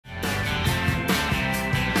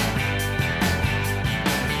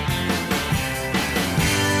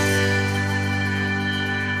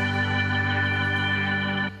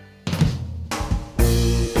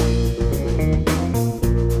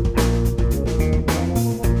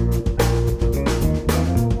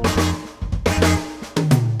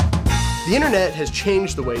The internet has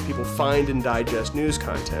changed the way people find and digest news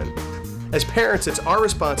content. As parents, it's our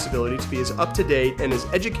responsibility to be as up-to-date and as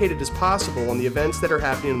educated as possible on the events that are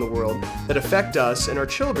happening in the world that affect us and our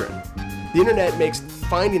children. The internet makes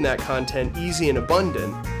finding that content easy and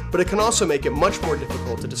abundant, but it can also make it much more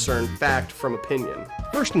difficult to discern fact from opinion.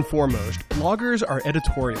 First and foremost, bloggers are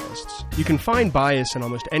editorialists. You can find bias in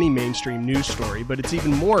almost any mainstream news story, but it's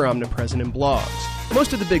even more omnipresent in blogs.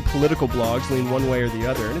 Most of the big political blogs lean one way or the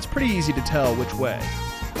other, and it's pretty easy to tell which way.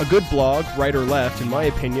 A good blog, right or left, in my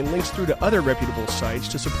opinion, links through to other reputable sites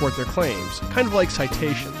to support their claims, kind of like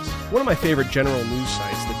citations. One of my favorite general news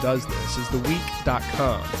sites that does this is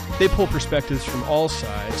theweek.com. They pull perspectives from all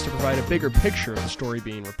sides to provide a bigger picture of the story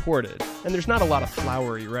being reported, and there's not a lot of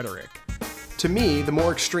flowery rhetoric. To me, the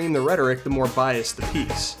more extreme the rhetoric, the more biased the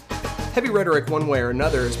piece. Heavy rhetoric one way or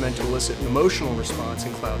another is meant to elicit an emotional response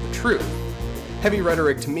and cloud the truth. Heavy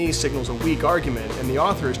rhetoric to me signals a weak argument, and the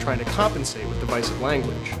author is trying to compensate with divisive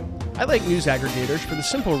language. I like news aggregators for the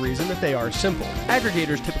simple reason that they are simple.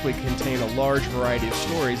 Aggregators typically contain a large variety of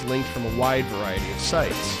stories linked from a wide variety of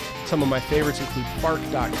sites. Some of my favorites include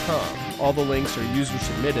Fark.com. All the links are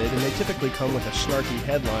user-submitted, and they typically come with a snarky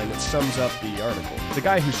headline that sums up the article. The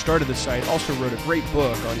guy who started the site also wrote a great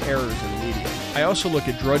book on errors in the media. I also look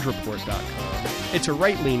at DrudgeReport.com. It's a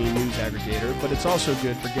right-leaning news aggregator, but it's also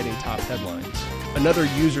good for getting top headlines. Another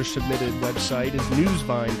user-submitted website is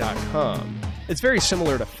Newsvine.com. It's very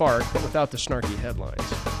similar to Fark, but without the snarky headlines.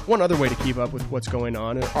 One other way to keep up with what's going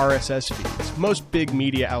on is RSS feeds. Most big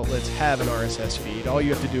media outlets have an RSS feed. All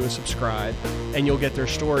you have to do is subscribe, and you'll get their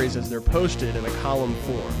stories as they're posted in a column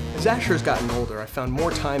form. As Asher's gotten older, I found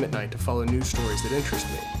more time at night to follow news stories that interest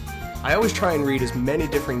me. I always try and read as many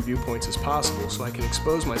differing viewpoints as possible so I can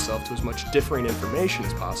expose myself to as much differing information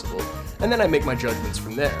as possible, and then I make my judgments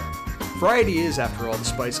from there. Variety is, after all, the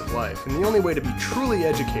spice of life, and the only way to be truly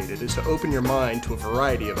educated is to open your mind to a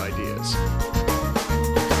variety of ideas.